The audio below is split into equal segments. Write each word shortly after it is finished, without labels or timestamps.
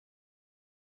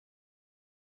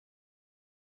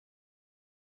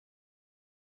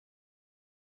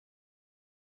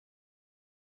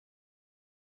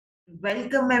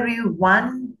Welcome,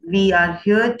 everyone. We are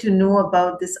here to know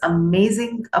about this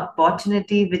amazing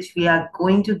opportunity which we are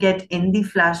going to get in the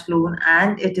flash loan,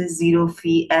 and it is zero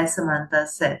fee, as Samantha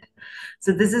said.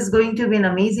 So, this is going to be an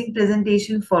amazing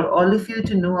presentation for all of you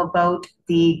to know about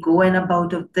the go and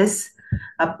about of this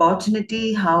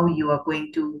opportunity, how you are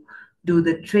going to do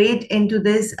the trade into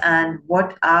this, and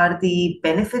what are the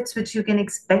benefits which you can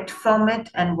expect from it,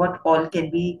 and what all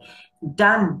can be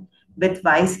done with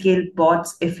WYScale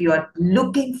bots if you are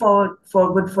looking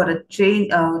forward for a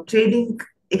trading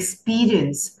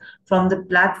experience from the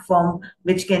platform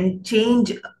which can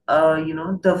change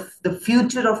the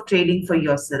future of trading for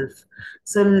yourself.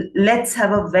 So let's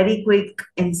have a very quick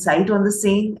insight on the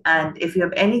same, and if you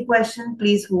have any question,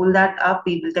 please hold that up.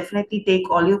 We will definitely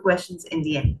take all your questions in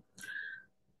the end.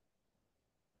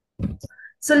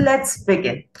 So let's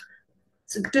begin.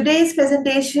 So today's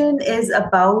presentation is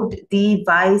about the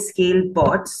WYScale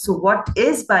bots. So what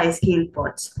is WYScale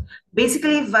bots?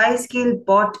 Basically, WYScale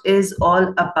bot is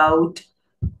all about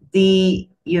the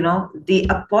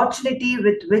opportunity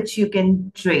with which you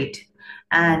can trade,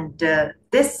 and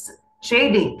this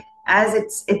trading, as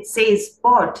it says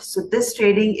bot. So this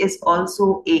trading is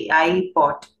also AI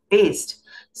bot based.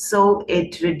 So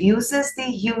it reduces the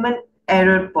human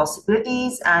error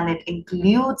possibilities, and it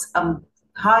includes a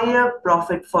higher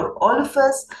profit for all of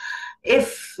us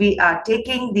if we are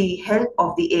taking the help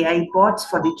of the AI bots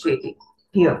for the trading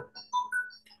here.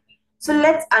 So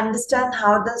let's understand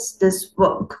how does this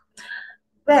work.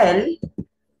 Well,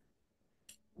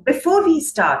 before we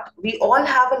start, we all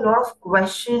have a lot of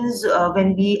questions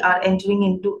when we are entering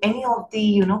into any of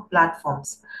the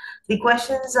platforms. The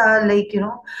questions are like,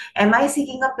 am I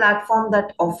seeking a platform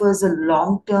that offers a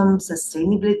long-term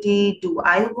sustainability? Do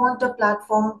I want a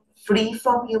platform free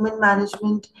from human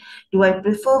management? Do I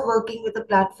prefer working with a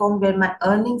platform where my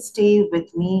earnings stay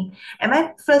with me? Am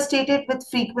I frustrated with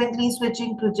frequently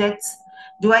switching projects?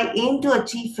 Do I aim to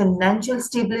achieve financial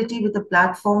stability with a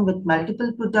platform with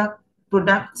multiple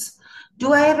products?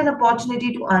 Do I have an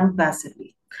opportunity to earn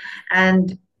passively?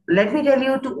 And let me tell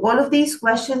you, to all of these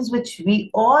questions which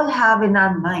we all have in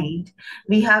our mind,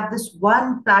 we have this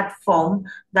one platform,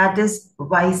 that is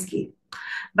WYScale.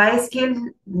 WYScale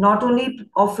not only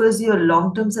offers you a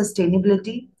long-term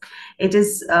sustainability, it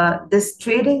is this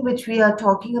trading which we are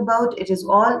talking about, it is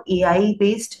all AI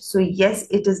based. So yes,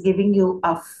 it is giving you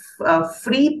a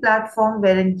free platform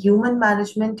wherein human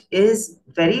management is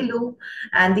very low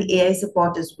and the AI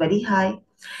support is very high.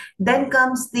 Then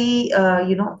comes the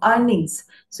earnings.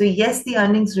 So yes, the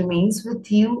earnings remains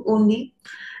with you only,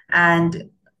 and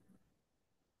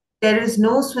there is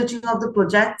no switching of the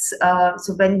projects.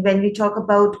 So when we talk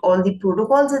about all the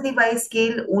protocols at the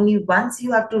WYScale, only once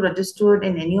you have to register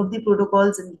in any of the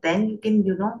protocols, and then you can,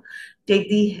 take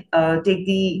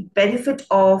the benefit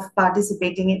of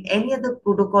participating in any other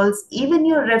protocols. Even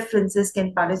your references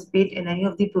can participate in any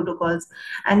of the protocols,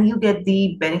 and you get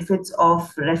the benefits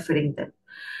of referring them.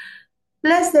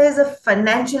 Plus, there is a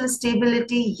financial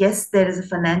stability. Yes, there is a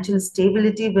financial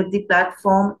stability with the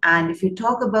platform. And if you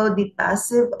talk about the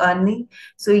passive earning,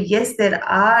 so yes, there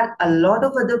are a lot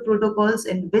of other protocols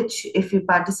in which, if you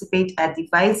participate at the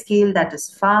WYScale, that is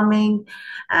farming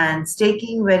and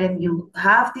staking, wherein you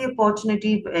have the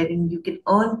opportunity wherein you can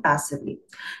earn passively.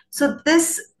 So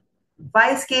this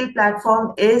WYScale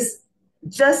platform is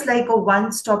just like a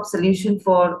one-stop solution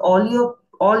for all your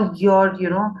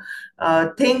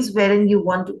things wherein you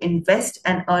want to invest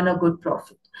and earn a good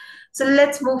profit. So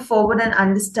let's move forward and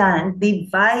understand the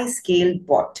WYScale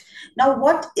bot. Now,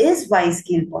 what is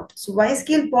WYScale bot? So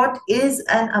WYScale bot is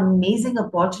an amazing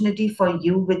opportunity for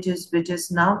you, which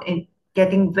is now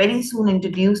getting very soon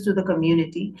introduced to the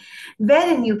community,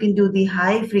 wherein you can do the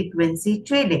high frequency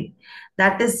trading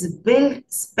that is built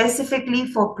specifically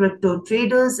for crypto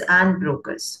traders and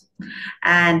brokers.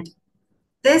 And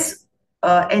this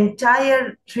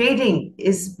entire trading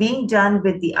is being done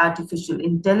with the artificial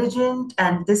intelligence,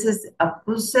 and this is a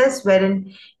process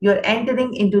wherein you're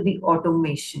entering into the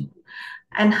automation.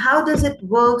 And how does it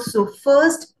work? So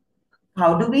first,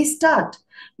 how do we start?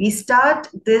 We start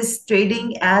this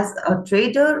trading as a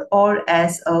trader or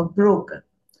as a broker.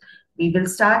 We will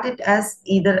start it as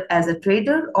either as a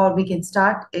trader, or we can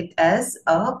start it as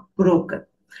a broker.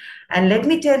 And let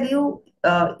me tell you,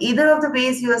 either of the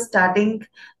ways you are starting,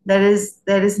 there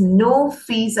is no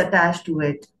fees attached to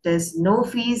it. There's no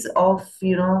fees of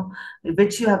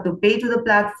which you have to pay to the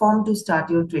platform to start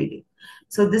your trading.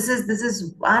 So this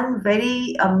is one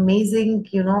very amazing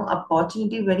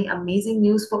opportunity, very amazing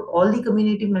news for all the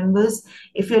community members.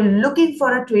 If you're looking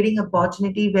for a trading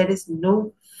opportunity where is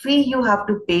no fee you have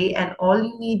to pay, and all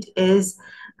you need is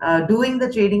doing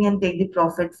the trading and take the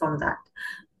profit from that.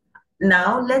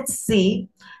 Now let's see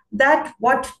that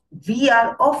what we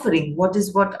are offering, what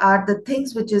are the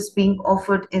things which is being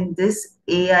offered in this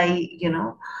AI,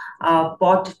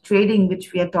 bot trading,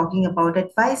 which we are talking about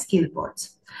at WYScale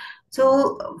bots.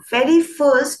 So very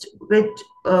first,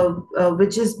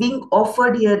 which is being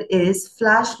offered here is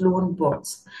flash loan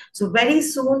bots. So very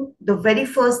soon, the very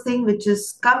first thing which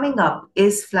is coming up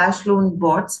is flash loan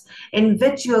bots, in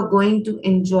which you are going to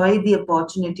enjoy the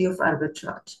opportunity of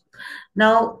arbitrage.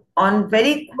 Now, on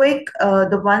very quick,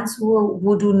 the ones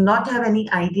who do not have any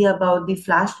idea about the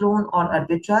flash loan or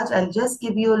arbitrage, I'll just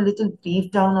give you a little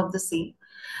brief down of the same.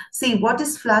 See, what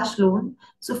is flash loan?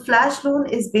 So flash loan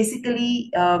is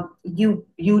basically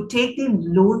you take the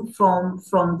loan from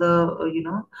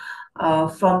the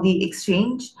from the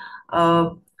exchange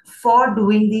uh, for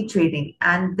doing the trading,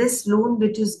 and this loan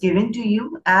which is given to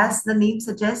you, as the name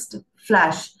suggests,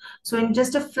 flash. So in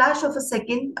just a flash of a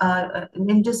second,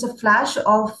 in just a flash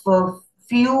of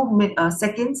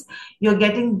seconds, you're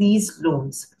getting these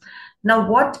loans. Now,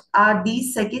 what are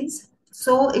these seconds?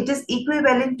 So it is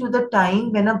equivalent to the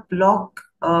time when a block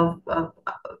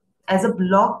as a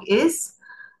block is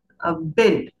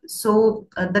built. So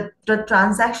the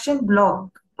transaction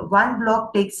block, one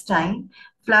block takes time.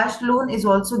 Flash loan is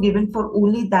also given for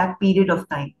only that period of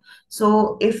time.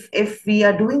 So if we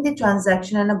are doing the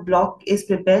transaction and a block is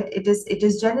prepared, it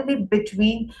is generally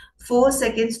between 4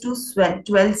 seconds to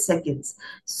 12 seconds.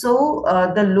 So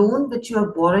the loan which you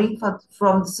are borrowing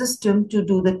from the system to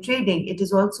do the trading, it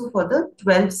is also for the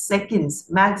 12 seconds,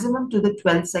 maximum to the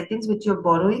 12 seconds which you're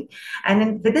borrowing.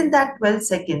 And within that 12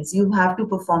 seconds, you have to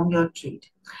perform your trade.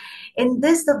 In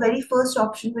this, the very first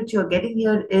option which you're getting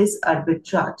here is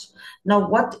arbitrage. Now,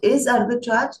 what is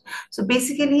arbitrage? So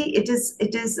basically, it is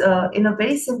in a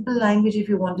very simple language. If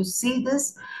you want to see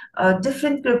this,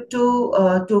 different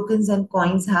crypto tokens and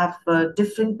coins have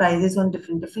different prices on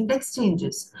different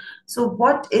exchanges. So,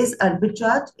 what is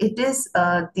arbitrage? It is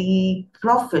the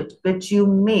profit which you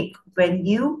make when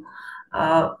you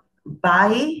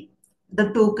buy the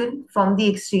token from the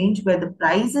exchange where the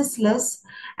price is less,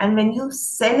 and when you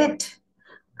sell it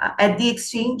at the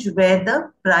exchange where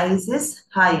the price is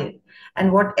higher.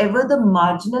 And whatever the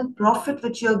marginal profit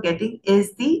which you're getting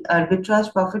is the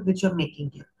arbitrage profit which you're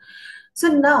making here. So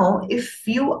now, if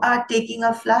you are taking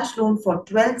a flash loan for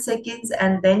 12 seconds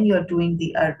and then you're doing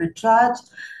the arbitrage,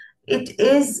 it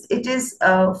is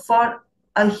for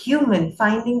a human,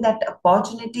 finding that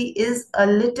opportunity is a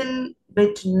little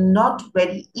bit not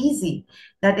very easy.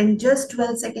 That in just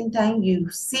 12-second time you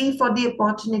see for the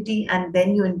opportunity and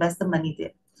then you invest the money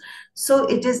there. So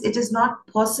it is not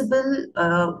possible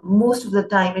most of the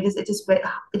time. It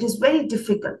is very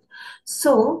difficult.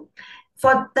 So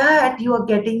for that, you are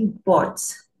getting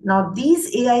bots. Now,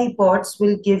 these AI bots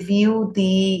will give you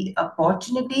the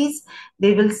opportunities.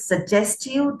 They will suggest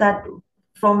you that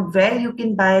from where you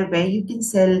can buy, where you can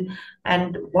sell,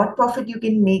 and what profit you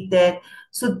can make there.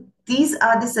 So these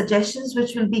are the suggestions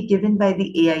which will be given by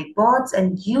the AI bots,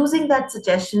 and using that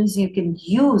suggestions, you can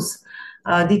use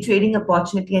the trading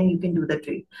opportunity and you can do the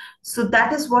trade. So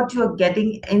that is what you are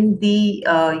getting in the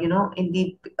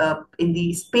in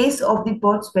the space of the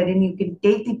bots, wherein you can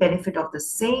take the benefit of the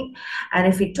same. And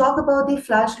if we talk about the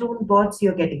flash loan bots,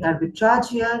 you're getting arbitrage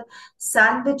here,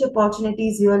 sandwich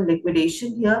opportunities here,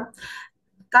 liquidation here.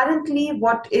 Currently,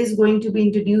 what is going to be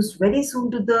introduced very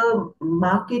soon to the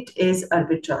market is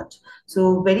arbitrage.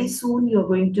 So very soon you're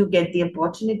going to get the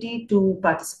opportunity to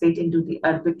participate into the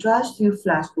arbitrage through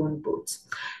flash loan boats.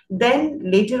 Then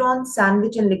later on,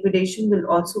 sandwich and liquidation will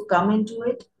also come into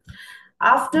it.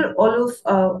 After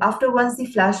once the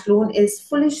flash loan is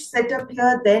fully set up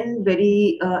here, then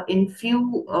very in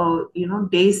few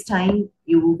days time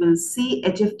you will see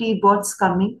HFT bots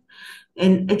coming.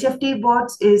 In HFT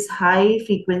bots is high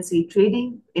frequency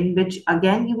trading, in which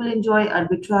again you will enjoy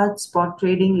arbitrage, spot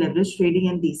trading, leverage trading,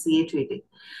 and DCA trading.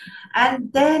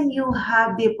 And then you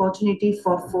have the opportunity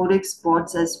for Forex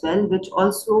bots as well, which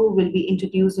also will be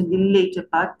introduced in the later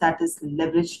part, that is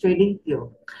leverage trading here.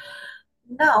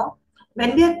 Now,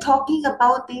 when we are talking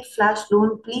about the flash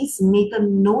loan, please make a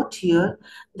note here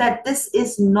that this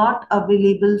is not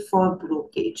available for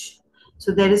brokerage.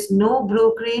 So there is no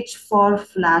brokerage for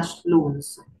flash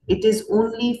loans. It is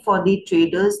only for the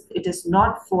traders. It is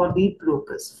not for the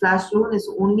brokers. Flash loan is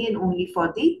only and only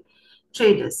for the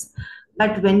traders.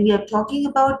 But when we are talking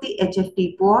about the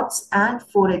HFT bots and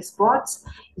Forex bots,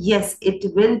 yes,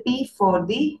 it will be for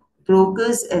the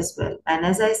brokers as well. And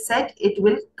as I said, it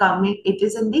will come in, it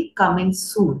is in the coming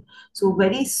soon. So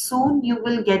very soon you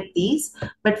will get these.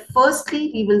 But firstly,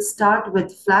 we will start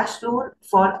with flash loan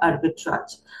for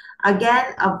arbitrage.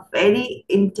 Again, a very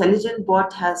intelligent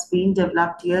bot has been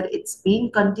developed here. It's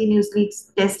been continuously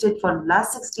tested for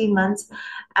last 16 months,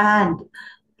 and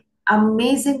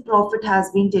amazing profit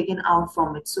has been taken out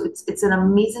from it. So it's an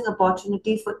amazing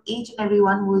opportunity for each and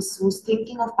everyone who's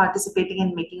thinking of participating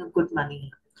and making a good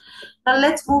money. Now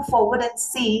let's move forward and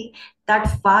see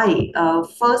that why.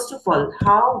 First of all,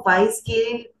 how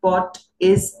WYScale bot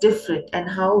is different and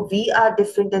how we are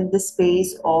different in this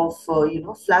space of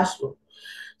Flashloan.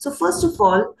 So first of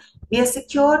all, we are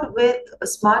secured with a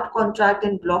smart contract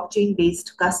and blockchain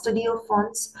based custody of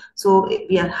funds. So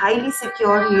we are highly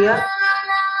secure here.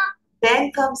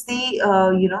 Then comes the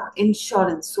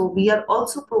insurance. So we are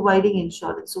also providing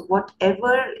insurance. So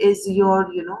whatever is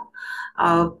your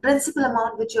principal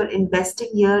amount which you're investing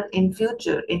here in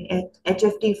future in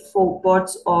HFT for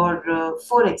bots or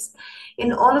forex,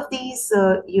 in all of these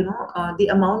the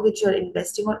amount which you're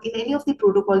investing or in any of the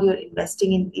protocol you're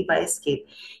investing in the WYScale,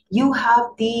 you have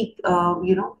the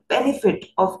benefit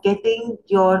of getting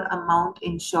your amount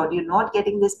insured. You're not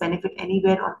getting this benefit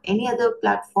anywhere on any other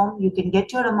platform. You can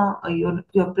get your amount,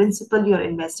 your principal, your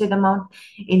invested amount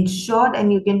insured,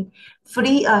 and you can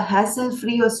free a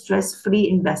hassle-free or stress-free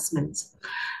investments.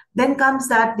 Then comes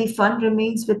that the fund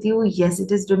remains with you. Yes,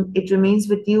 it remains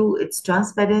with you. It's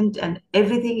transparent and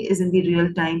everything is in the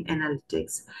real-time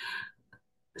analytics.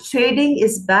 Trading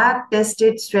is back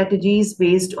tested strategies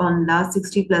based on last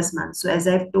 60 plus months. So as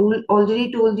I've already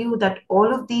told you that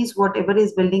all of these, whatever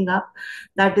is building up,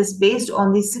 that is based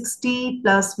on the 60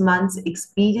 plus months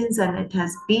experience, and it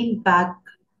has been back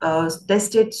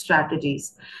tested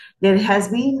strategies. There has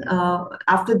been,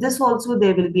 after this also,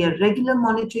 there will be a regular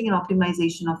monitoring and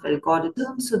optimization of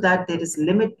algorithms so that there is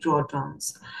limit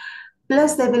drawdowns.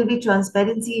 Plus, there will be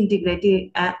transparency,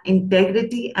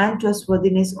 integrity, and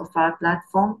trustworthiness of our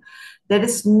platform. There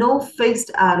is no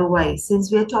fixed ROI since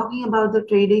we are talking about the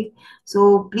trading.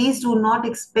 So please do not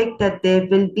expect that there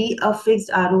will be a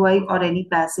fixed ROI or any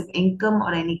passive income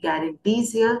or any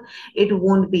guarantees here. It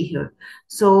won't be here.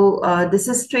 So this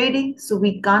is trading. So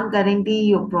we can't guarantee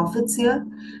your profits here.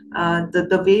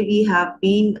 The way we have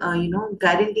been,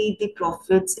 guaranteed the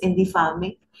profits in the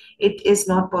farming, it is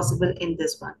not possible in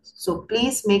this one. So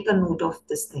please make a note of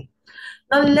this thing.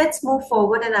 Now let's move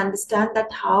forward and understand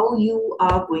that how you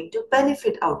are going to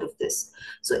benefit out of this.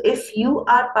 So if you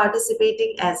are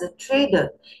participating as a trader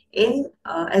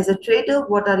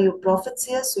what are your profits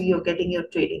here? So you're getting your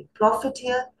trading profit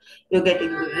here. You're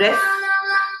getting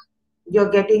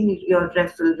your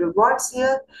referral rewards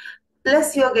here.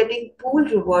 Plus you're getting pool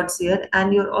rewards here,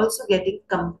 and you're also getting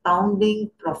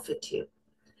compounding profit here.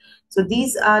 So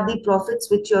these are the profits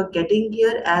which you're getting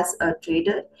here as a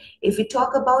trader. If we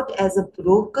talk about as a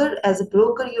broker,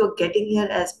 you're getting here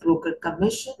as broker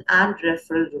commission and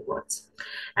referral rewards.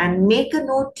 And make a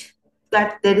note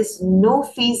that there is no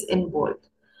fees involved.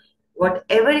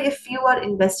 Whatever, if you are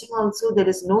investing also, there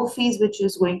is no fees which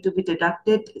is going to be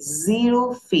deducted,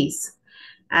 zero fees.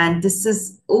 And this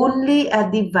is only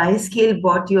at the WYScale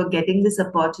bot you're getting this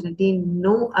opportunity.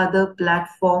 No other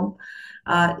platform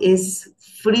is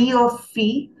free of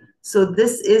fee. So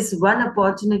this is one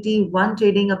opportunity, one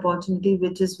trading opportunity,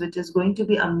 which is going to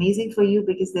be amazing for you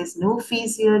because there's no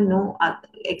fees here, no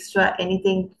extra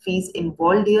anything fees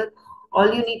involved here.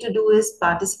 All you need to do is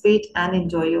participate and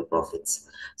enjoy your profits.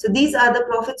 So these are the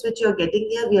profits which you're getting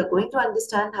here. We are going to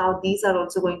understand how these are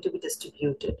also going to be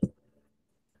distributed.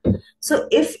 So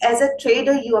if as a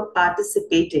trader you are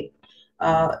participating,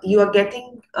 you are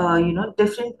getting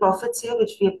different profits here,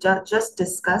 which we have just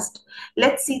discussed.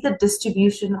 Let's see the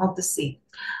distribution of the same.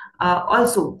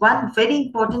 Also, one very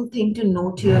important thing to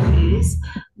note here is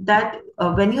that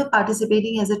when you're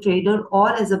participating as a trader or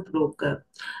as a broker,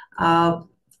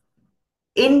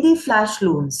 in the flash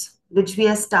loans, which we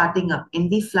are starting up in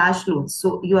the flash loans,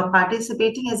 so you are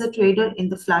participating as a trader in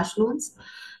the flash loans.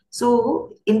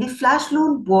 So in the flash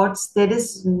loan bots, there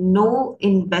is no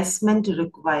investment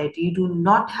required. You do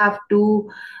not have to,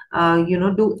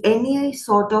 do any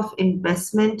sort of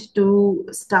investment to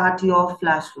start your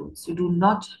flash loans. You do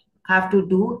not have to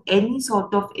do any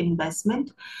sort of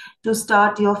investment to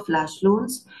start your flash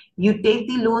loans. You take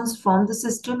the loans from the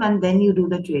system and then you do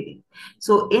the trading.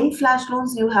 So in flash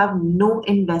loans, you have no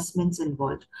investments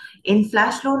involved. In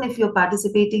flash loan, if you're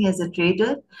participating as a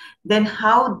trader, then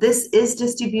how this is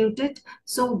distributed.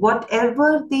 So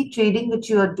whatever the trading which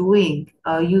you are doing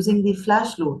using the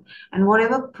flash loan and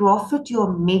whatever profit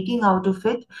you're making out of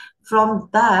it, from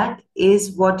that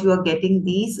is what you are getting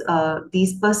these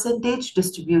percentage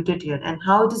distributed here. And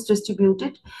how it is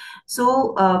distributed.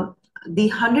 So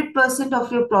the 100%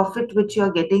 of your profit which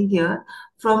you're getting here,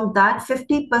 from that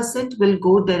 50% will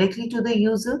go directly to the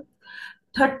user.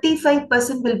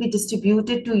 35% will be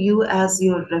distributed to you as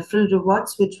your referral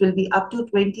rewards, which will be up to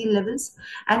 20 levels,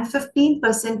 and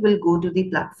 15% will go to the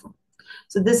platform.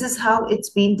 So this is how it's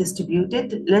been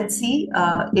distributed. Let's see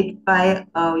it by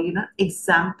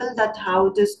example that how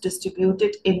it is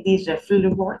distributed in the referral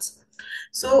rewards.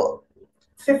 So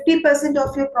 50%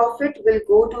 of your profit will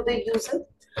go to the user.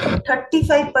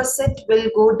 35% will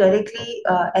go directly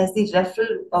as the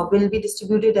referral, will be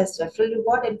distributed as referral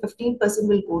reward, and 15%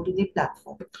 will go to the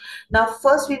platform. Now,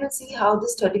 first we will see how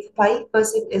this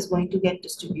 35% is going to get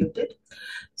distributed.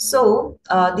 So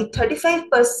the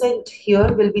 35%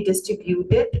 here will be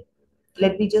distributed.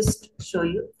 Let me just show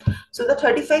you. So the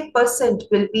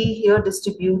 35% will be here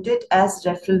distributed as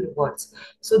referral rewards.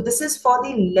 So this is for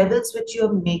the levels which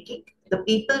you're making, the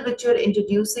people which you're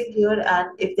introducing here, and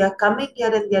if they are coming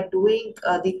here and they are doing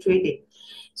the trading.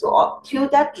 So through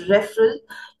that referral,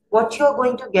 what you're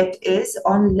going to get is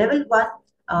on level 1,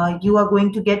 you are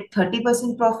going to get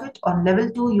 30% profit. On level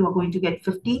 2, you are going to get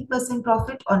 15%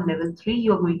 profit. On level 3,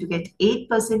 you are going to get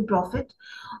 8% profit.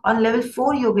 On level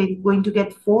 4, you're going to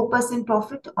get 4%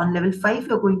 profit. On level 5,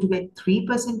 you're going to get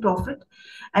 3% profit.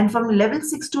 And from level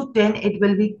 6 to 10, it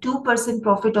will be 2%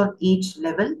 profit on each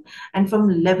level. And from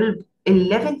level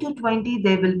 11 to 20,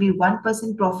 there will be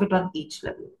 1% profit on each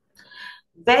level.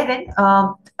 Wherein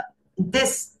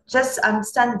this, just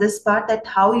understand this part, that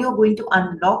how you're going to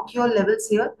unlock your levels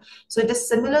here. So it is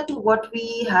similar to what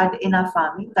we had in our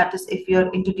farming. That is, if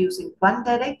you're introducing 1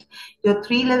 direct, your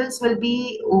 3 levels will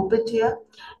be opened here.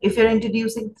 If you're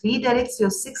introducing 3 directs,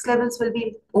 your 6 levels will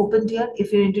be opened here.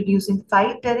 If you're introducing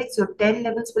 5 directs, your 10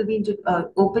 levels will be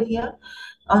open here.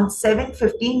 On 7,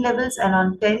 15 levels, and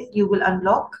on 10, you will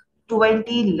unlock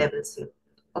 20 levels here.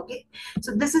 Okay,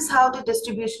 so this is how the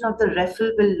distribution of the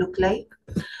referral will look like.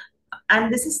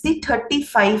 And this is the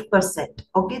 35%.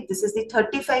 Okay, this is the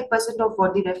 35% of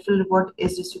what the referral reward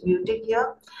is distributing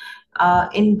here.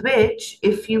 In which,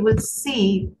 if you will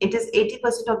see, it is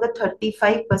 80% of the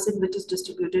 35% which is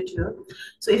distributed here.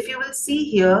 So if you will see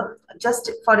here,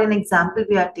 just for an example,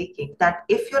 we are taking that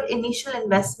if your initial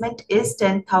investment is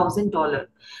 $10,000.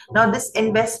 Now, this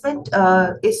investment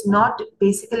is not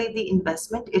basically the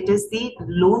investment, it is the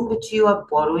loan which you are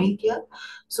borrowing here.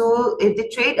 So if the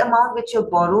trade amount which you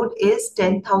borrowed is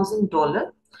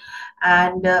 $10,000,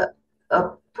 and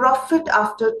profit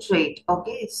after trade.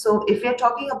 Okay, so if you're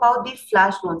talking about the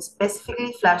flash loan,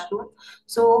 specifically flash loan,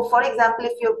 so for example,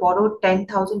 if you borrowed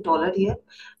 $10,000 here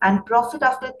and profit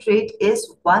after trade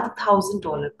is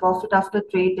 $1,000, profit after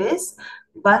trade is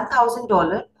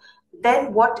 $1,000,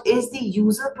 then what is the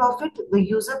user profit? The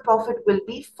user profit will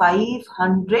be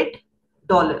 $500.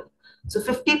 So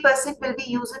 50% will be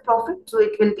user profit, so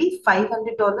it will be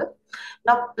 $500.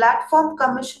 Now, platform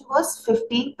commission was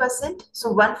 15%,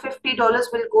 so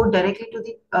 $150 will go directly to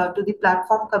the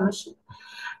platform commission,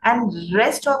 and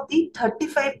rest of the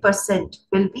 35%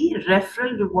 will be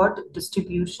referral reward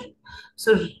distribution.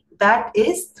 So that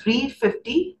is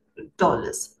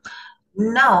 $350.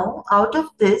 Now, out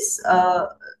of this,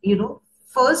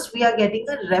 first we are getting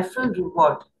a referral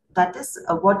reward. That is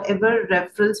whatever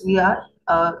referrals we are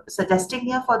suggesting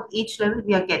here for each level,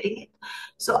 we are getting it.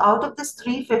 So out of this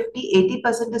 350,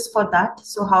 80% is for that.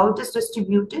 So how it is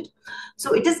distributed?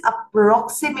 So it is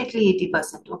approximately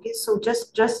 80%. Okay, so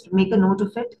just make a note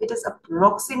of it. It is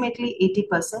approximately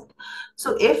 80%.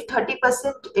 So if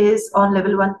 30% is on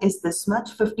level 1 is this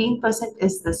much, 15%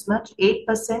 is this much,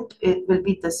 8% it will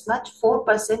be this much,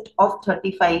 4% of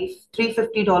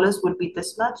 $350 would be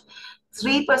this much,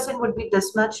 3% would be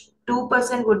this much,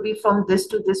 2% would be from this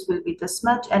to this will be this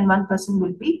much, and 1%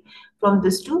 will be from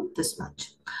this to this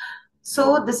much.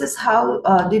 So this is how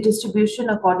the distribution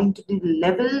according to the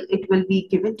level it will be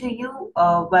given to you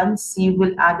once you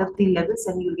will add up the levels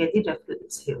and you get the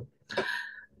referrals here.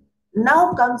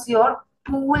 Now comes your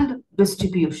pool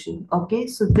distribution. Okay,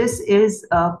 so this is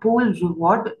a pool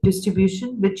reward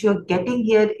distribution, which you're getting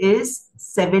here is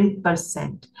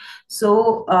 7%.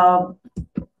 So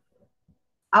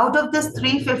out of this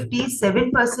 350,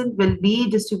 7% will be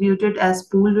distributed as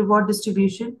pool reward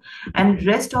distribution, and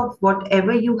rest of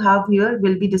whatever you have here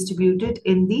will be distributed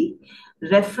in the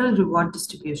referral reward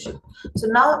distribution. So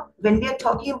now when we are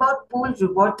talking about pool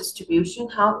reward distribution,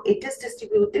 how it is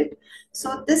distributed.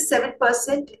 So this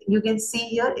 7%, you can see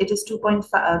here, it is 2.5%,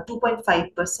 2%,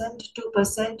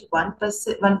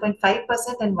 1%,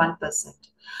 1.5%, and 1%.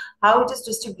 How it is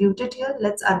distributed here,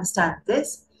 let's understand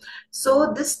this.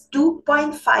 So this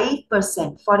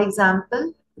 2.5%, for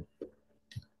example,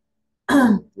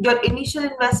 your initial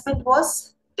investment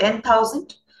was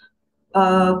 10,000,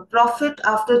 profit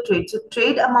after trade. So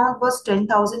trade amount was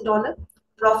 $10,000,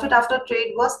 profit after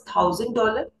trade was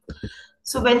 $1,000.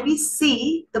 So when we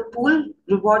see the pool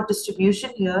reward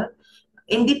distribution here,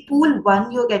 in the pool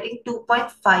one, you're getting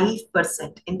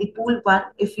 2.5%. In the pool one,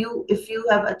 if you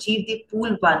have achieved the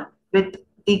pool one with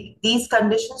these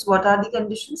conditions, what are the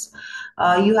conditions?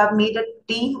 You have made a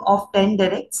team of 10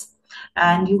 directs,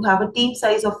 and you have a team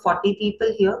size of 40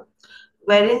 people here,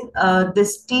 wherein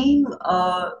this team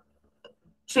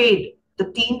trade,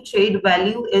 the team trade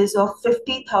value is of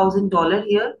 $50,000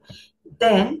 here,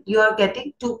 then you are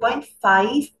getting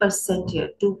 2.5%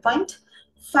 here,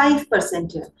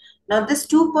 2.5% here. Now this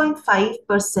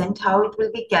 2.5%, how it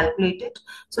will be calculated?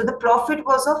 So the profit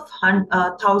was of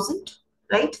 1,000,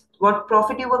 right? What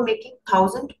profit you were making?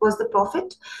 1,000 was the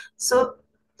profit. So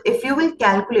if you will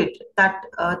calculate that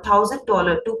 $1,000,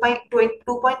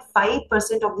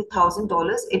 2.5% of the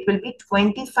 $1,000, it will be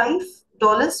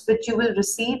 $25, which you will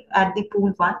receive at the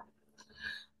pool one.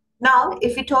 Now,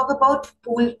 if we talk about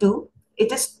pool two,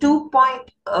 it is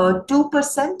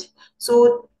 2.2%.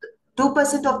 So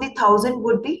 2% of the 1,000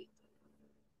 would be,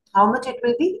 how much it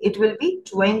will be? It will be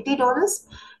 $20.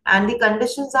 And the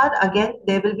conditions are, again,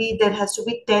 there has to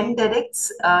be 10 directs,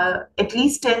 at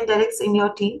least 10 directs in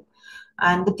your team.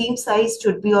 And the team size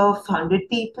should be of 100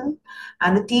 people.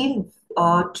 And the team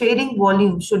trading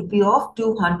volume should be of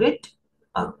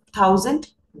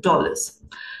 $200,000.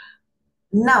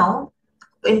 Now,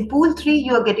 in pool 3,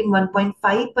 you are getting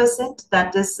 1.5%.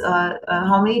 That is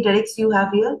how many directs you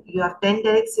have here? You have 10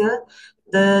 directs here.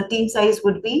 The team size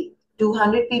would be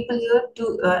 200 people here,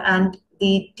 and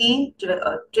the team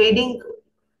trading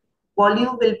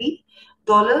volume will be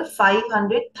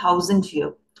 $500,000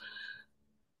 here.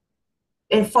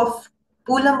 And for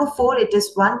pool number 4, it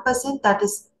is 1%. That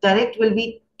is direct will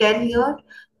be 10 here.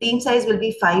 Team size will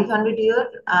be 500 here,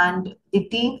 and the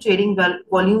team trading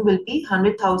volume will be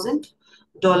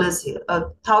 $100,000 here.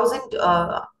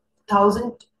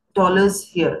 $1,000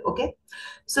 here. Okay.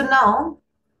 So now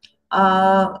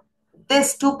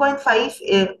this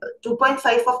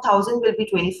 2.5 of 1,000 will be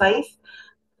 25.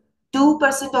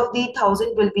 2% of the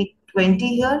 1,000 will be 20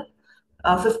 here.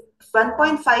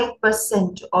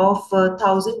 1.5% of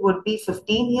 1,000 would be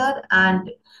 15 here,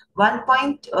 and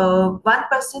 1% of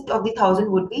the 1,000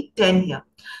 would be 10 here.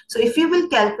 So if you will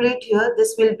calculate here,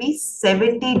 this will be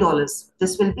 $70.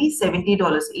 This will be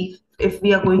 $70. If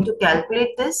we are going to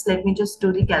calculate this, let me just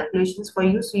do the calculations for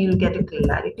you so you'll get a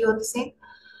clarity on the same.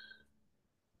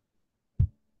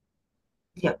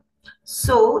 Yeah.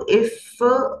 So if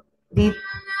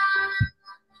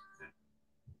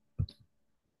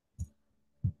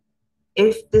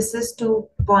this is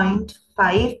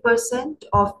 2.5%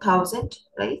 of 1,000,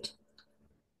 right?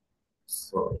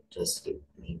 So just give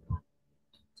me one,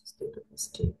 just did a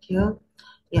mistake here.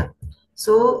 Yeah.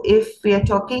 So if we are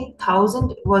talking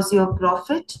 1,000 was your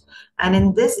profit, and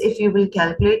in this, if you will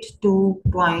calculate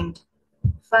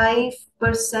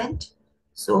 2.5%,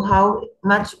 so how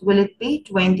much will it be?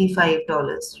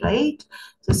 $25, right?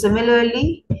 So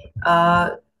similarly,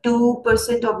 2%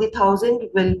 of the 1,000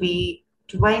 will be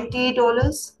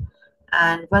 $20,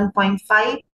 and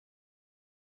 1.5,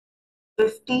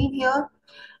 15 here,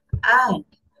 and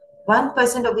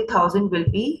 1% of the 1,000 will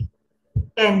be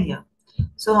 10 here.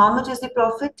 So how much is the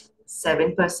profit?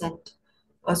 7%.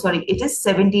 Oh, sorry, it is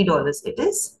 $70. It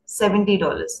is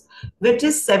 $70, which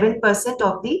is 7%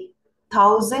 of the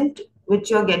 1,000 which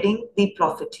you're getting the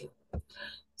profit here.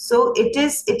 So it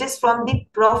is from the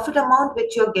profit amount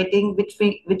which you're getting, which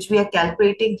we are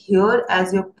calculating here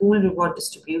as your pool reward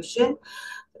distribution.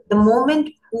 The moment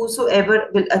whosoever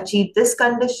will achieve this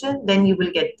condition, then you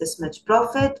will get this much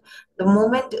profit. The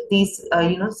moment these,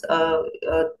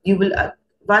 you will,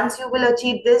 once you will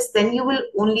achieve this, then you will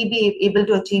only be able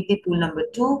to achieve the pool number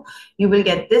 2. You will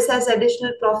get this as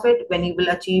additional profit. When you will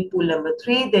achieve pool number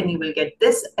 3, then you will get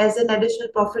this as an additional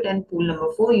profit, and pool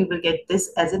number 4, you will get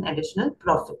this as an additional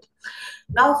profit.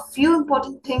 Now, few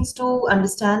important things to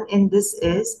understand in this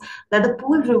is that the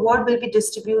pool reward will be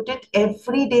distributed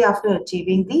every day after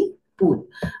achieving the pool.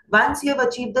 Once you have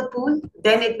achieved the pool,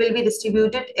 then it will be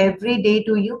distributed every day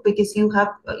to you because you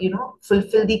have,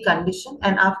 fulfilled the condition,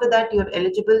 and after that you're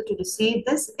eligible to receive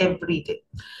this every day.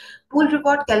 Pool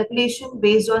reward calculation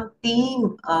based on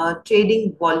team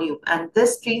trading volume, and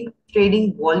this team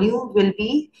trading volume will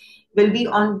be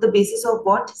on the basis of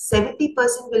what? 70%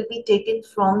 will be taken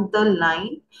from the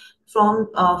line, from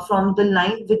the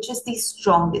line which is the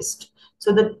strongest.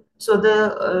 So the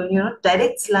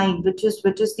directs line, which is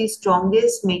the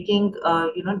strongest, making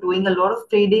doing a lot of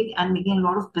trading and making a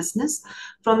lot of business,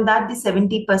 from that the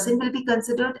 70% will be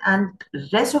considered, and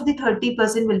rest of the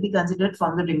 30% will be considered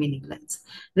from the remaining lines.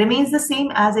 Remains the same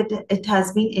as it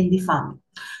has been in the farming.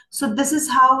 So this is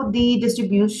how the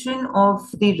distribution of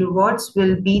the rewards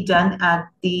will be done at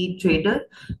the trader.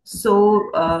 So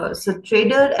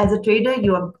trader, as a trader,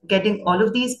 you are getting all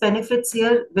of these benefits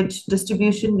here, which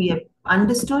distribution we have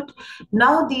understood.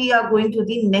 Now we are going to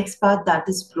the next part, that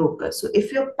is broker. So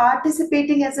if you're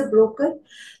participating as a broker,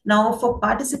 now for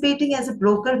participating as a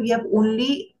broker, we have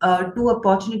only two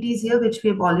opportunities here, which we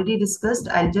have already discussed.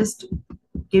 I'll just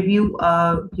give you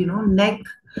neck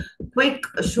quick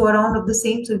show around of the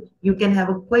same so you can have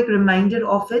a quick reminder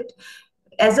of it.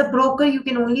 As a broker, you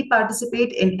can only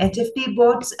participate in HFT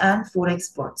bots and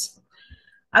Forex bots.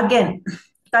 Again,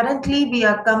 currently we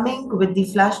are coming with the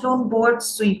Flashloan bots,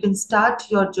 so you can start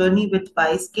your journey with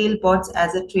WYScale bots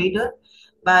as a trader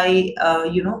by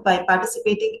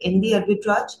participating in the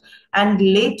arbitrage, and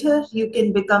later you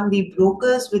can become the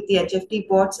brokers with the HFT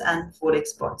bots and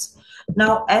Forex bots.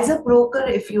 Now, as a broker,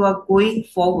 if you are going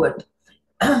forward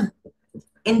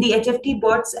in the HFT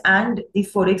bots and the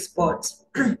Forex bots,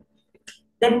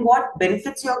 then what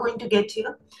benefits you are going to get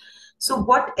here? So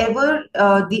whatever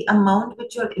the amount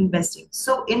which you're investing.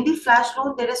 So in the flash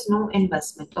loan, there is no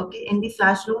investment. Okay. In the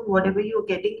flash loan, whatever you're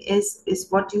getting is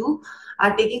what you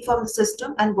are taking from the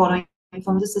system and borrowing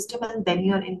from the system, and then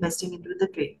you're investing into the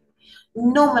trade.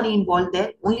 No money involved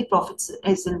there, only profits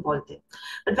is involved there.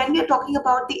 But when we are talking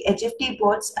about the HFT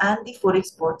bots and the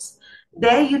Forex bots,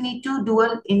 there you need to do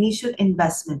an initial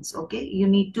investments. Okay. You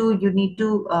need to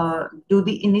do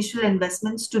the initial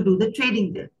investments to do the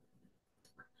trading there.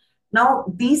 Now,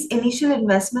 these initial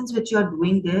investments which you are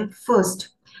doing there, first,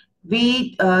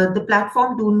 the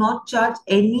platform do not charge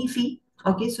any fee.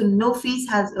 Okay, so no fees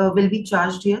will be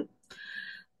charged here.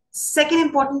 Second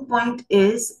important point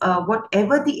is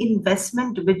whatever the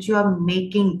investment which you are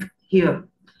making here,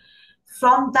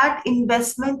 from that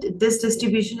investment, this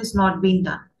distribution is not being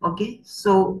done. Okay,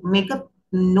 so make a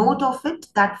note of it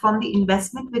that from the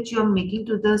investment which you are making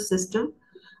to the system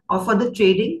or for the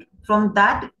trading, from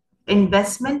that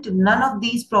investment, none of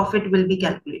these profit will be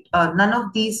calculated. None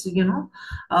of these,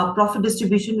 profit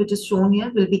distribution which is shown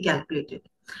here will be calculated.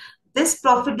 This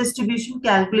profit distribution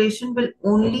calculation will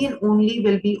only and only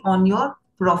will be on your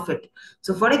profit.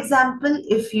 So for example,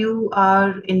 if you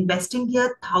are investing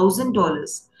here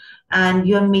 $1,000 and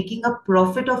you're making a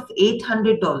profit of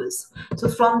 $800, so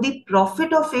from the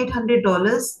profit of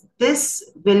 $800,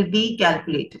 this will be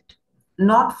calculated,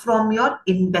 not from your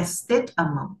invested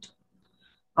amount.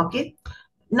 Okay.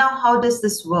 Now, how does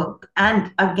this work?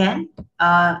 And again,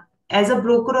 as a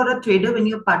broker or a trader, when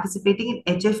you're participating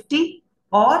in HFT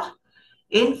or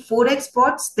in Forex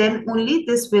bots, then only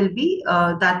this will be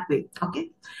that way.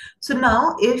 Okay. So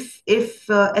now, if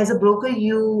as a broker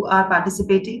you are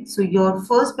participating, so your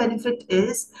first benefit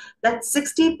is that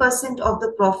 60% of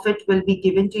the profit will be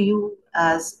given to you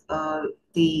as to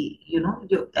the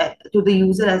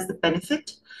user as the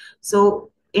benefit. So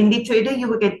in the trader, you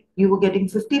were getting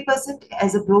 50%.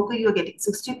 As a broker, you are getting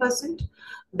 60%.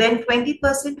 Then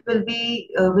 20% will be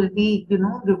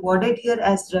rewarded here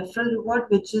as referral reward,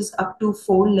 which is up to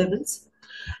 4 levels.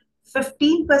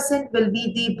 15% will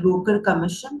be the broker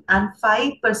commission, and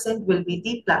 5% will be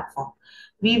the platform.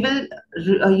 We will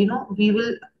we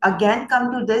will again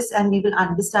come to this and we will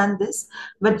understand this,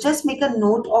 but just make a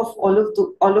note of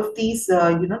all of these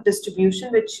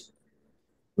distribution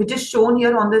which is shown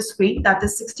here on the screen. That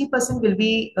is 60% will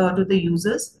be to the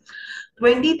users,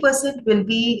 20% will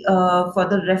be for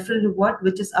the referral reward,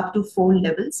 which is up to 4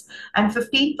 levels, and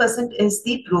 15% is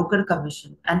the broker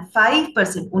commission, and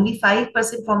 5%, only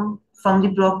 5% from the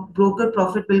broker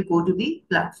profit will go to the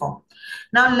platform.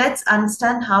 Now let's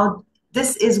understand how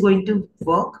this is going to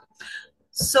work.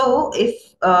 So if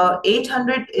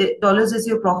 $800 is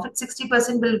your profit,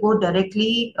 60% will go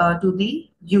directly to the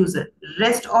user.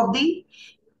 Rest of the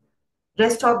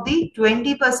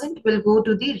 20% will go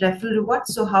to the referral reward.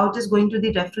 So how it is going to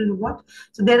the referral reward?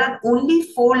 So there are only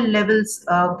 4 levels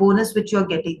bonus which you're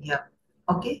getting here.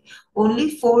 Okay,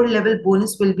 only 4 level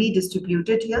bonus will be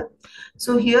distributed here.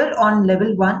 So here on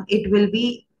level 1, it will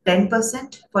be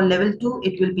 10%. For level 2,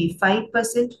 it will be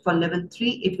 5%. For level 3,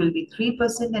 it will be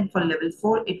 3%. And for level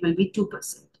 4, it will be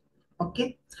 2%.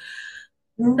 Okay.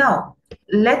 Now,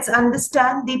 let's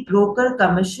understand the broker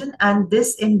commission and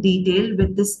this in detail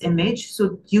with this image.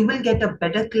 So you will get a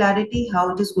better clarity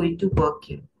how it is going to work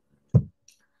here.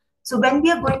 So when we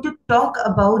are going to talk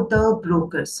about the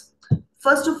brokers,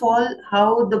 first of all,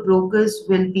 how the brokers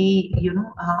will be,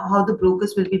 how the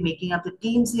brokers will be making up the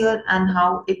teams here and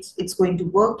how it's going to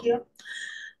work here.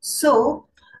 So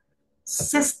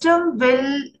system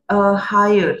will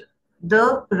hire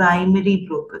the primary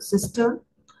broker. System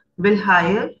will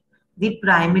hire the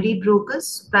primary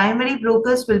brokers. Primary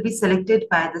brokers will be selected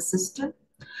by the system.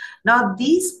 Now,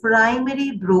 these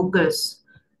primary brokers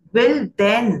will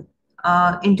then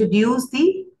introduce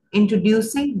the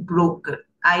introducing broker.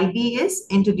 IB is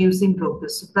introducing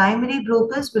brokers. So primary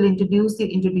brokers will introduce the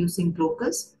introducing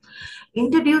brokers.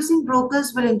 Introducing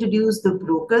brokers will introduce the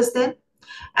brokers then,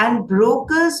 and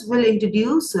brokers will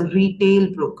introduce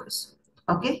retail brokers.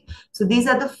 Okay, so these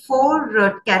are the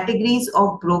four categories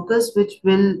of brokers which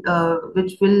will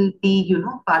be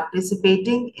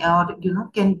participating, or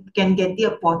can get the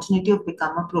opportunity of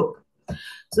become a broker.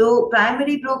 So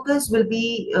primary brokers will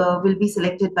be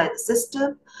selected by the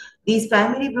system. These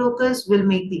primary brokers will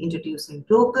make the introducing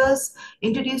brokers.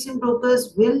 Introducing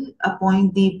brokers will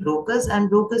appoint the brokers, and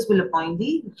brokers will appoint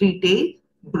the retail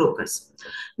brokers.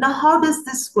 Now, how does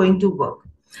this going to work?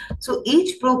 So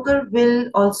each broker will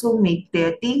also make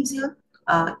their teams here.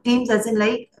 Teams as in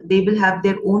like they will have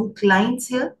their own clients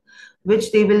here,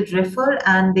 which they will refer,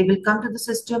 and they will come to the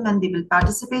system and they will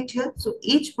participate here. So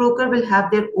each broker will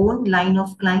have their own line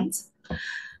of clients.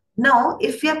 Now,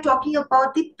 if we are talking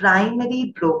about the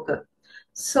primary broker,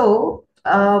 so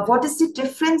what is the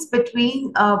difference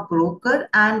between a broker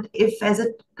and if as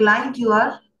a client you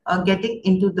are getting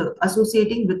into the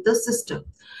associating with the system?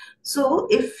 So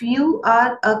if you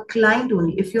are a client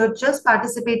only, if you're just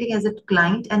participating as a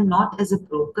client and not as a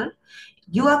broker,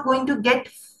 you are going to get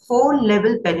four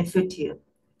level benefit here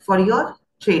for your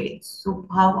trading. So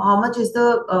how much is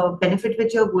the benefit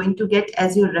which you're going to get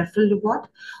as your referral reward?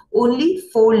 Only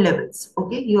four levels.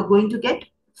 Okay, you're going to get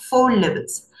four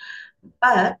levels.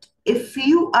 But if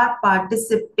you are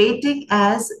participating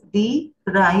as the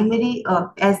primary,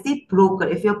 as the broker,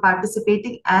 if you're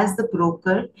participating as the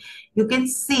broker, you can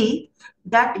see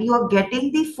that you are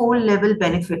getting the four level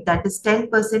benefit, that is 10%,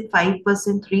 5%,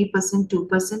 3%,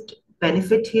 2%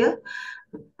 benefit here.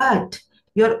 But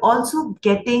you're also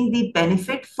getting the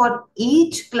benefit for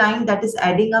each client that is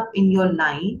adding up in your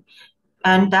line,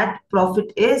 and that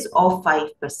profit is of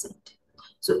 5%.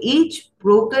 So each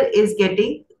broker is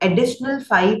getting additional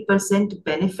 5%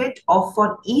 benefit of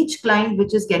for each client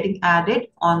which is getting added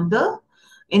on the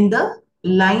in the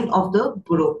line of the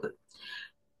broker.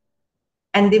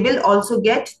 And they will also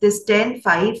get this 10,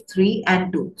 5, 3,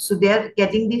 and 2. So they are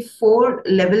getting the four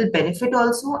level benefit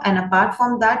also. And apart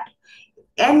from that,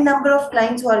 n number of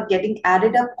clients who are getting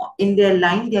added up in their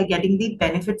line, they are getting the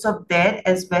benefits of there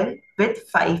as well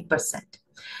with 5%.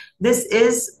 This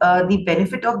is the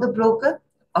benefit of the broker.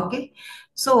 Okay.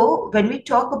 So when we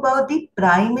talk about the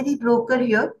primary broker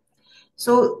here,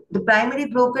 so the primary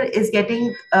broker is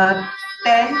getting 10,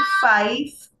 5,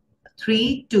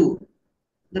 3, 2.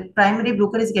 The primary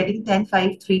broker is getting 10,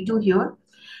 5, 3, 2 here.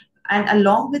 And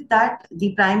along with that,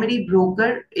 the primary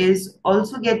broker is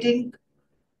also getting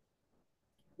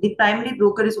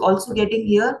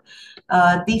here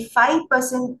the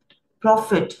 5%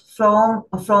 profit from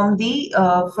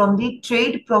the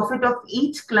trade profit of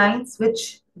each clients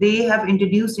which they have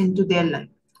introduced into their line.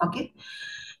 Okay.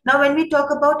 Now, when we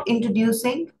talk about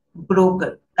introducing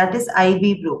broker, that is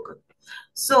IB broker.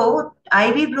 So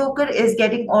IB broker is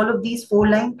getting all of these four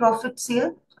line profits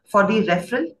here for the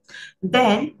referral.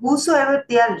 Then whosoever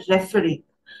they are referring.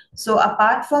 So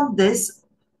apart from this,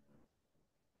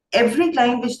 every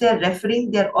client which they are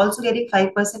referring, they are also getting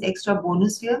 5% extra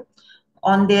bonus here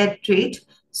on their trade.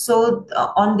 So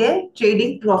on their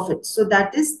trading profits. So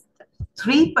that is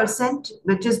 3%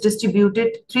 which is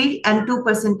distributed, 3 and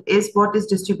 2% is what is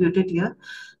distributed here.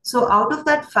 So out of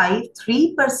that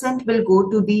 3% will go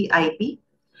to the IB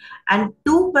and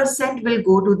 2% will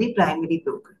go to the primary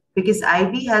broker, because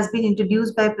IB has been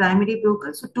introduced by primary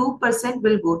brokers. So 2%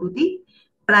 will go to the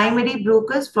primary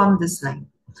brokers from this line.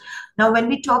 Now, when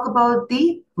we talk about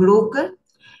the broker,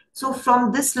 so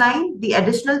from this line, the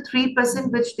additional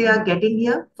 3% which they are getting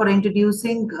here for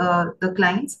introducing the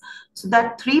clients, so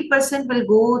that 3% will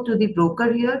go to the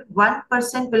broker here,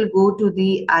 1% will go to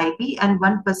the IB, and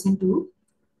 1% to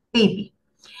PB.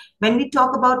 When we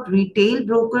talk about retail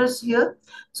brokers here,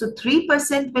 so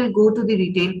 3% will go to the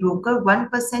retail broker,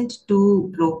 1%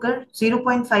 to broker,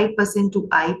 0.5% to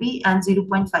IB, and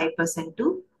 0.5%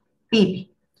 to PB.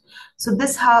 So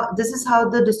this is how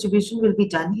the distribution will be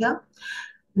done here.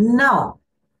 Now,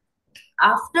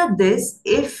 after this,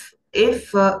 if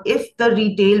the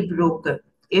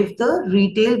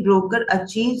retail broker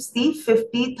achieves the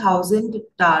 50,000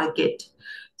 target,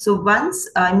 so once,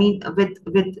 I mean, with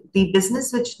the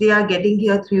business which they are getting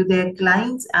here through their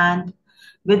clients, and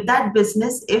with that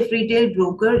business, if retail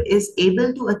broker is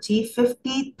able to achieve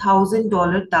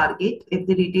 $50,000 target, if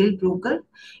the retail broker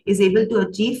is able to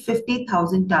achieve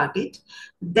 50,000 target,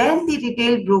 then the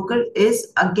retail broker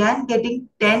is again getting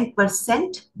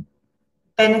 10%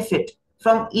 benefit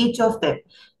from each of them.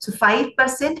 So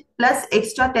 5% plus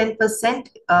extra 10%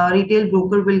 retail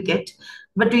broker will get.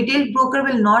 But retail broker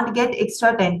will not get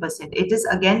extra 10%. It is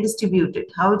again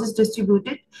distributed. How it is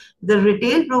distributed? The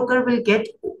retail broker will get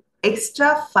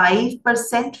extra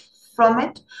 5% from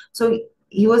it. So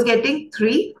he was getting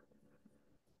 3.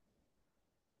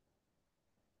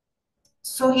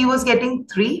 So he was getting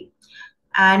 3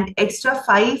 and extra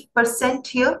 5%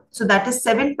 here. So that is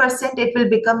 7% it will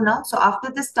become now. So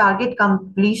after this target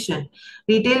completion,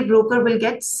 retail broker will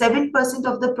get 7%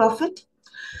 of the profit.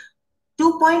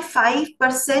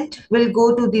 2.5% will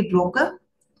go to the broker.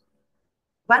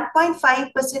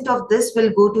 1.5% of this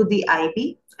will go to the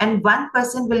IB and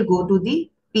 1% will go to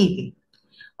the PB.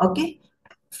 Okay.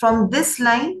 From this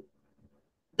line,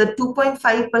 the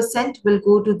 2.5% will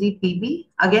go to the PB,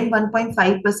 again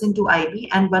 1.5% to IB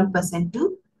and 1%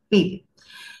 to PB.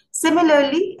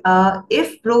 Similarly,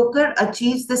 if broker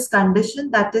achieves this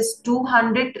condition, that is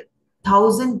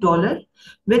 $200,000,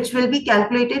 which will be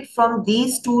calculated from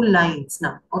these two lines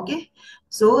now. Okay.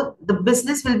 So the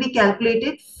business will be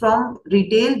calculated from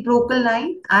retail broker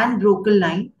line and broker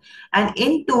line. And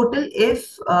in total,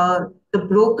 if the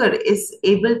broker is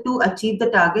able to achieve the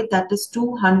target, that is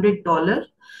 $200.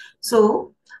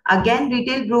 So again,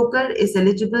 retail broker is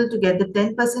eligible to get the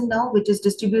 10% now, which is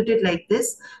distributed like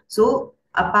this. So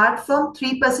apart from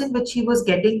 3% which he was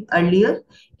getting earlier,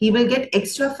 he will get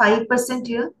extra 5%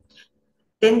 here.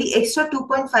 Then the extra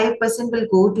 2.5% will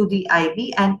go to the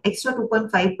IB and extra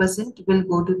 2.5% will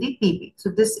go to the PB. So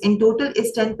this in total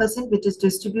is 10%, which is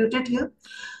distributed here.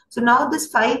 So now this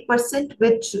 5%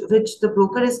 which the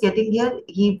broker is getting here,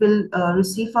 he will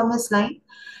receive from his line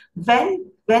when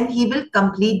he will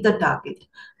complete the target.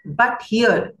 But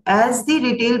here, as the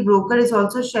retail broker is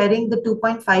also sharing the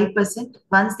 2.5%,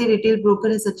 once the retail broker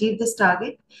has achieved this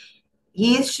target,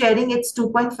 he is sharing its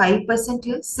 2.5%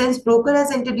 here. Since broker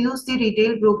has introduced the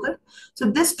retail broker,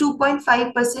 so this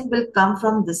 2.5% will come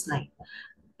from this line.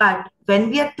 But when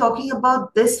we are talking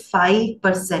about this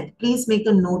 5%, please make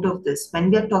a note of this. When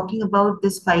we are talking about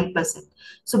this 5%,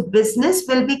 so business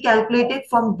will be calculated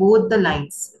from both the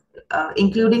lines,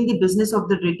 including the business of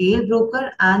the retail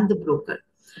broker and the broker.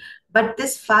 But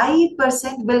this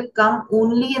 5% will come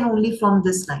only and only from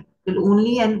this line, will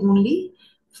only and only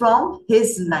from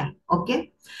his line.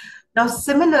 Okay. Now,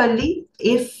 similarly,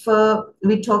 if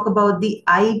we talk about the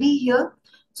IB here,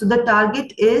 so the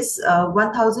target is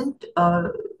 1,000,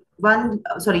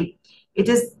 it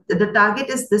is the target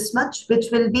is this much, which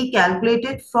will be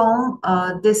calculated from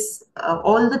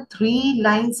all the three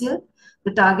lines here.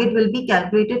 The target will be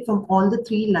calculated from all the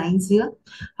three lines here.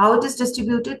 How it is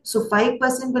distributed? So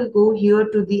 5% will go here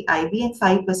to the IB and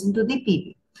 5% to the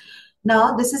PB.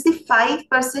 Now, this is the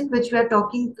 5% which we are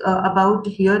talking about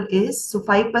here is, so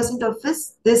 5% of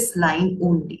this line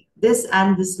only, this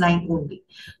and this line only.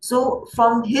 So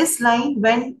from his line,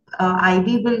 when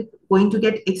IB will going to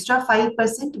get extra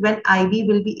 5%, when IB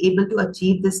will be able to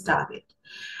achieve this target.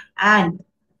 And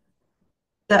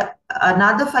the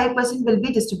another 5% will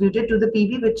be distributed to the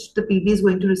PB, which the PB is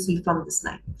going to receive from this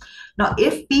line. Now,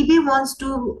 if PB wants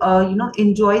to,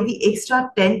 enjoy the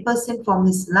extra 10% from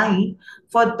his line,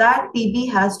 for that PB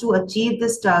has to achieve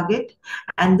this target,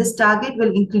 and this target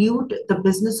will include the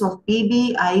business of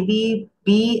PB, IB,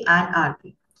 B, and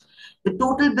RB. The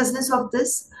total business of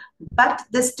this, but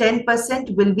this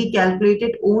 10% will be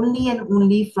calculated only and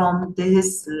only from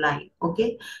this line.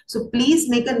 Okay, so please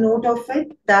make a note of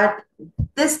it that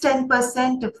this 10%,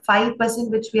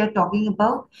 5% which we are talking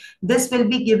about, this will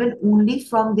be given only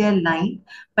from their line.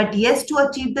 But yes, to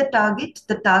achieve the target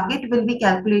will be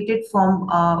calculated from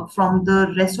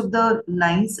the rest of the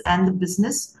lines and the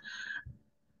business.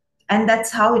 And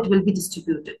that's how it will be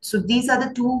distributed. So these are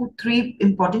the 3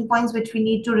 important points which we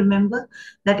need to remember,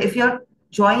 that if you're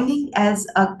joining as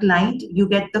a client, you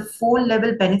get the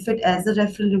 4-level benefit as a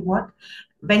referral reward.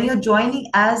 When you're joining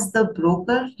as the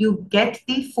broker, you get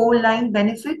the 4-line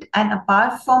benefit. And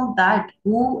apart from that,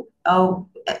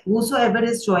 whosoever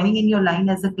is joining in your line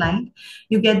as a client,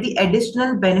 you get the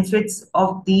additional benefits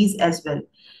of these as well.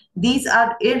 These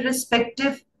are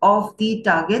irrespective of the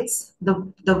targets.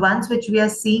 The ones which we are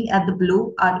seeing at the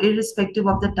below are irrespective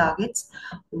of the targets.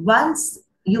 Once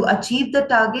you achieve the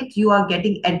target, you are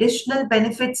getting additional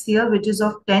benefits here, which is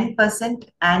of 10%.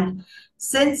 And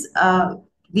since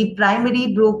the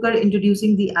primary broker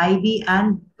introducing the IB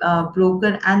and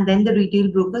broker and then the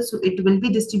retail broker, so it will be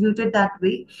distributed that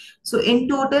way. So in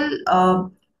total,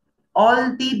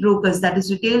 all the brokers, that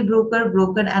is retail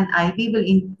broker and IB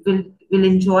will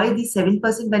enjoy the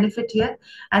 7% benefit here,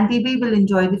 and PB will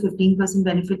enjoy the 15%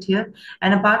 benefit here.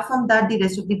 And apart from that, the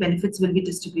rest of the benefits will be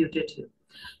distributed here.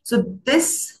 So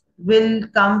this will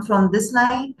come from this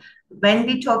line. When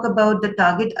we talk about the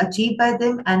target achieved by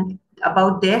them and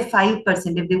about their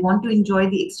 5%, if they want to enjoy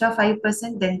the extra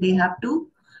 5%, then they have to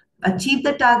achieve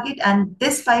the target, and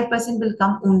this 5% will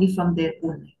come only from their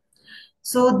own line.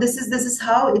 So this is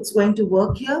how it's going to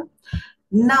work here.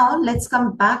 Now let's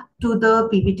come back to the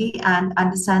PPT and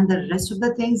understand the rest of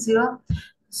the things here.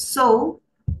 So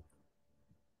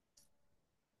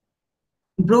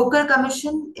broker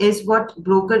commission is what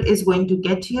broker is going to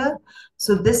get here.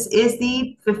 So this is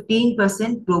the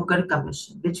 15% broker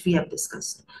commission, which we have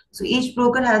discussed. So each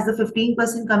broker has the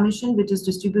 15% commission, which is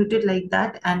distributed like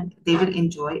that, and they will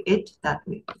enjoy it that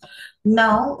way.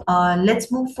 Now,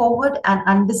 let's move forward and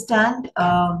understand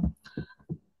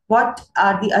what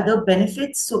are the other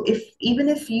benefits. So even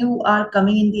if you are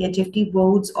coming in the HFT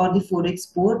boards or the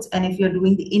Forex boards, and if you're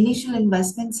doing the initial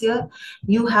investments here,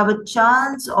 you have a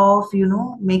chance of,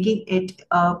 making it,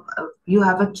 you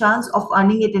have a chance of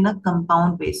earning it in a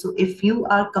compound way. So if you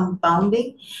are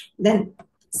compounding, then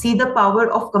see the power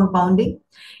of compounding.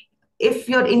 If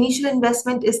your initial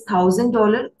investment is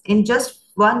 $1,000 in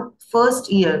just one first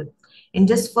year,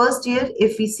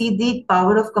 if we see the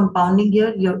power of compounding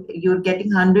here, you're getting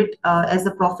 100 as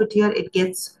the profit here. It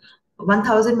gets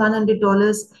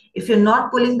 $1,100. If you're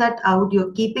not pulling that out,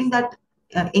 you're keeping that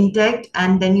intact,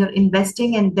 and then you're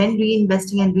investing and then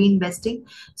reinvesting and reinvesting.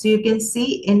 So you can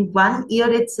see in 1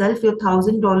 year itself, your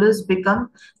 $1,000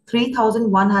 become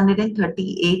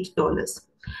 $3,138.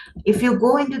 If you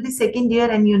go into the second year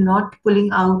and you're not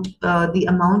pulling out the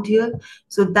amount here,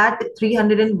 so that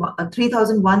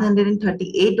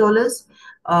 $3,138,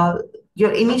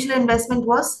 your initial investment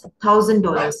was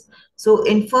 $1,000. So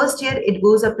in first year, it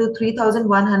goes up to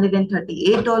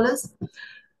 $3,138.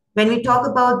 When we talk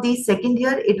about the second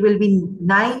year, it will be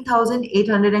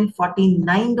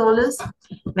 $9,849.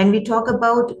 When we talk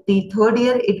about the third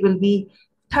year, it will be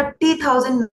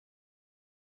 30,000.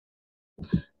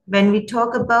 When we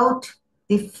talk about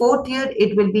the fourth year,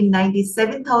 it will be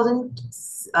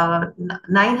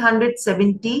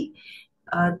 97,970.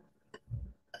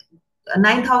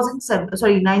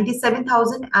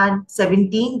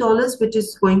 97,017 dollars, which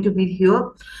is going to be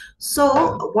here.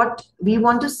 So what we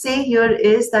want to say here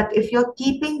is that if you're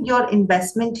keeping your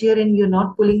investment here and you're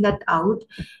not pulling that out,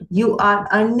 you are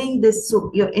earning this.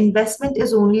 So your investment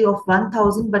is only of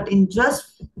 1,000, but in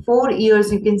just 4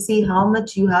 years, you can see how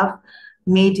much you have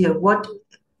made here, what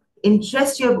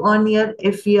interest you have earned here,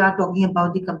 if we are talking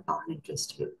about the compound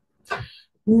interest here.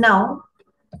 Now,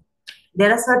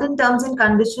 there are certain terms and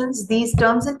conditions. These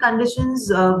terms and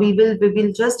conditions, we will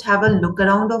just have a look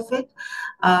around of it.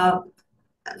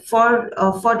 For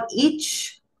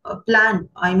each plan,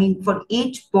 I mean, for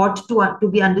each bot to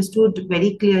be understood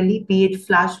very clearly, be it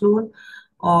Flashloan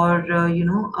or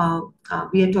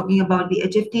we are talking about the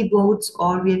HFT boards,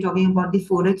 or we are talking about the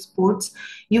Forex boards,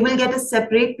 you will get a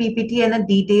separate PPT and a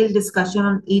detailed discussion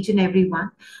on each and every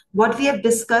one. What we have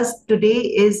discussed today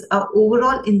is an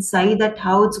overall insight that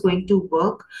how it's going to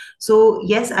work. So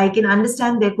yes, I can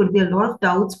understand there could be a lot of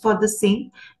doubts for the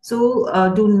same. So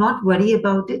do not worry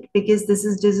about it, because this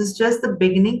is just the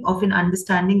beginning of an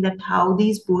understanding that how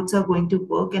these boards are going to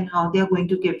work and how they are going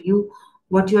to give you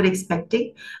what you're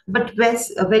expecting. But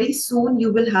very soon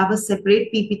you will have a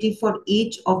separate PPT for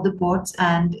each of the boards,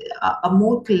 and a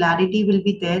more clarity will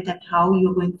be there that how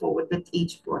you're going forward with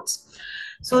each boards.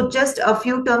 So just a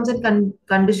few terms and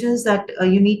conditions that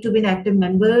you need to be an active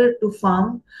member to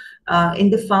farm in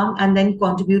the farm and then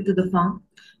contribute to the farm.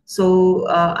 So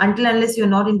until unless you're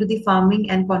not into the farming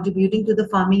and contributing to the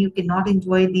farming, you cannot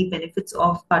enjoy the benefits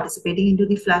of participating into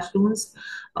the flash loans.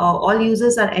 All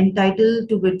users are entitled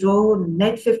to withdraw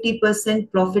net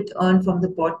 50% profit earned from the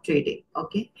bot trading.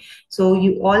 Okay, so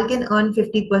you all can earn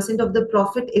 50% of the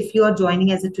profit if you are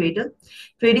joining as a trader.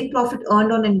 Trading profit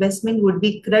earned on investment would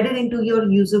be credited into your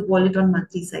user wallet on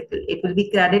monthly cycle. It will be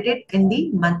credited in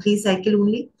the monthly cycle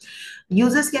only.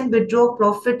 Users can withdraw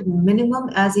profit minimum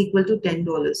as equal to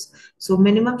 $10. So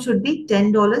minimum should be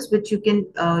 $10, which you can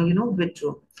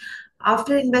withdraw.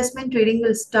 After investment, trading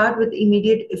will start with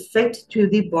immediate effect to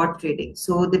the bot trading.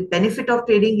 So the benefit of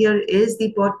trading here is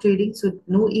the bot trading. So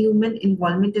no human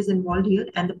involvement is involved here,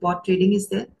 and the bot trading is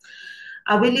there.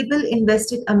 Available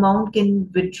invested amount can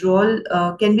be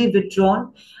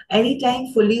withdrawn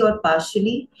anytime, fully or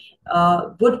partially.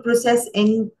 Would process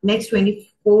in next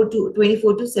 24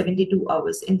 to 72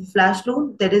 hours. In flash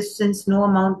loan, there is since no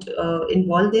amount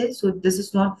involved there, so this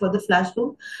is not for the flash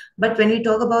loan. But when we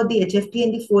talk about the HFT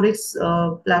and the Forex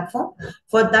platform,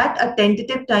 for that a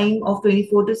tentative time of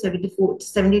 24 to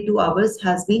 72 hours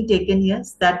has been taken.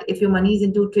 Yes, that if your money is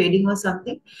into trading or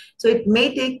something, so it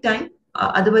may take time.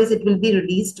 Otherwise, it will be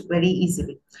released very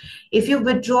easily. If you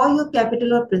withdraw your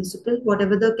capital or principal,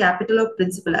 whatever the capital or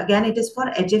principal, again, it is for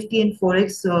HFT and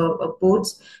Forex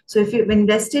ports. So if you've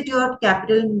invested your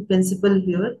capital and principal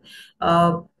here,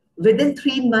 within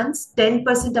 3 months,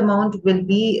 10% amount will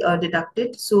be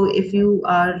deducted. So if you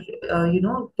are,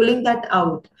 pulling that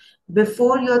out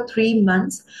before your 3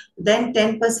 months, then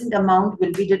 10% amount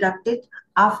will be deducted.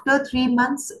 After 3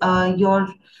 months,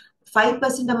 your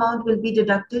 5% amount will be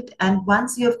deducted, and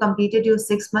once you have completed your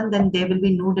 6 month, then there will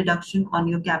be no deduction on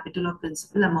your capital or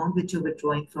principal amount which you're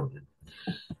withdrawing from you.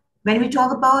 When we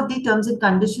talk about the terms and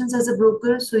conditions as a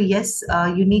broker, so yes,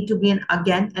 you need to be an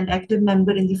active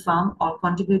member in the firm or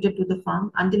contributed to the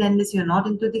firm. Until unless you're not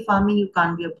into the farming, you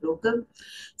can't be a broker.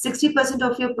 60%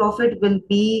 of your profit will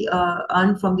be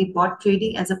earned from the bot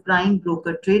trading as a prime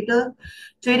broker trader.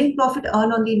 Trading profit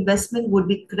earned on the investment would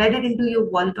be credited into your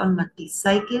wallet on monthly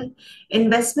cycle.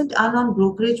 Investment earned on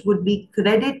brokerage would be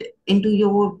credited into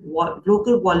your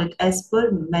broker wallet as per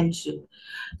mentioned.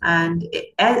 And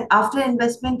after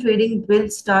investment, trading will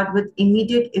start with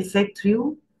immediate effect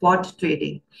through bot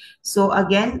trading. So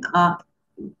again,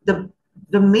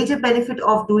 the major benefit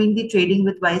of doing the trading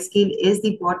with WYScale is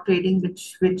the bot trading,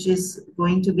 which is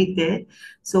going to be there.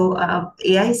 So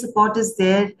AI support is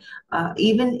there.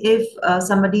 Even if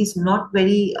somebody is not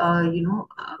very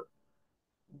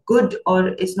good or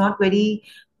is not very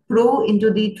pro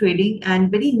into the trading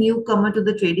and very newcomer to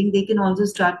the trading, they can also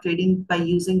start trading by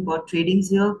using bot tradings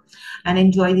here and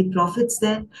enjoy the profits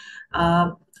then.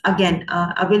 Again,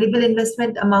 available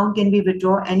investment amount can be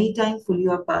withdrawn anytime, fully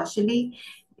or partially,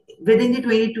 within the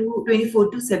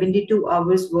 24 to 72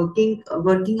 hours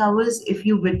working hours. If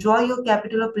you withdraw your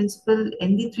capital or principal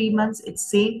in the 3 months,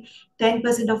 it's same.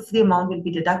 10% of the amount will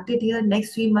be deducted here.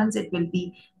 Next 3 months, it will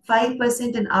be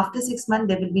 5%, and after 6 months,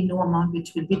 there will be no amount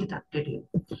which will be deducted here.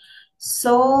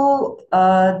 So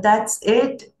that's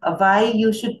it. Why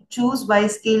you should choose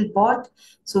WYScale bot.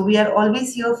 So we are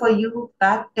always here for you.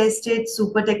 Back tested,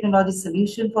 super technology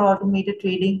solution for automated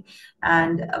trading,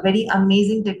 and a very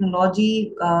amazing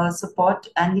technology support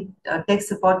and tech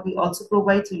support we also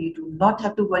provide. So you do not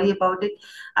have to worry about it.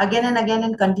 Again and again,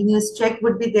 and continuous check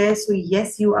would be there. So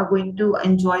yes, you are going to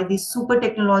enjoy the super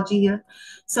technology here.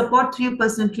 Support through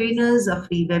personal trainers, a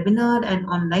free webinar, and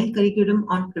online curriculum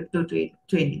on crypto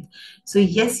training. So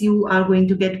yes, you are going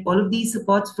to get all of these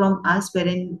supports from us,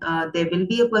 wherein there will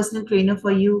be a personal trainer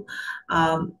for you.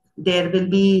 There will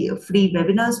be free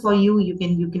webinars for you. You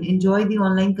can enjoy the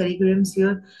online curriculums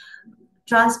here.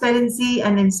 Transparency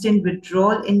and instant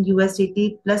withdrawal in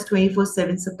USDT plus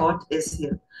 24/7 support is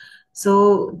here.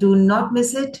 So do not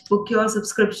miss it. Book your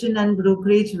subscription and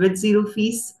brokerage with zero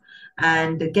fees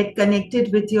and get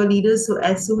connected with your leaders. So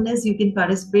as soon as you can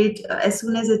participate, as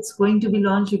soon as it's going to be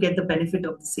launched, you get the benefit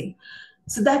of the same.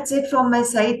 So that's it from my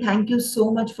side. Thank you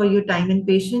so much for your time and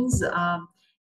patience.